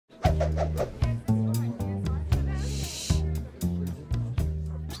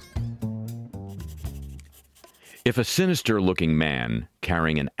If a sinister-looking man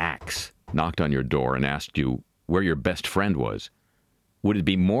carrying an axe knocked on your door and asked you where your best friend was, would it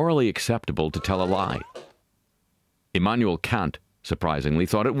be morally acceptable to tell a lie? Immanuel Kant, surprisingly,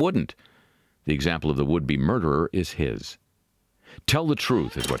 thought it wouldn't. The example of the would-be murderer is his. Tell the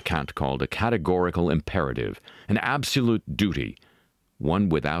truth is what Kant called a categorical imperative, an absolute duty, one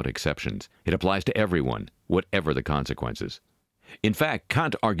without exceptions. It applies to everyone, whatever the consequences. In fact,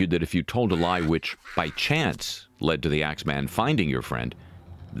 Kant argued that if you told a lie which, by chance, led to the axeman finding your friend,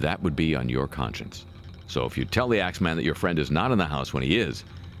 that would be on your conscience. So if you tell the axeman that your friend is not in the house when he is,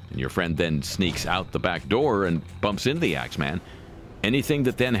 and your friend then sneaks out the back door and bumps into the axeman, anything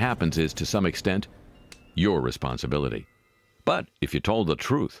that then happens is, to some extent, your responsibility. But if you told the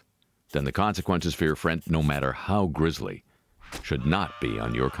truth, then the consequences for your friend, no matter how grisly, should not be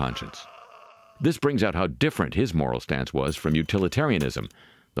on your conscience. This brings out how different his moral stance was from utilitarianism,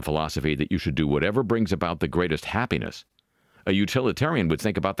 the philosophy that you should do whatever brings about the greatest happiness. A utilitarian would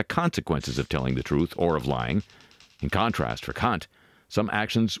think about the consequences of telling the truth or of lying. In contrast, for Kant, some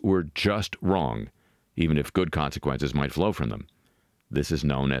actions were just wrong, even if good consequences might flow from them. This is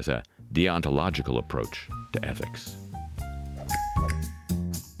known as a deontological approach to ethics.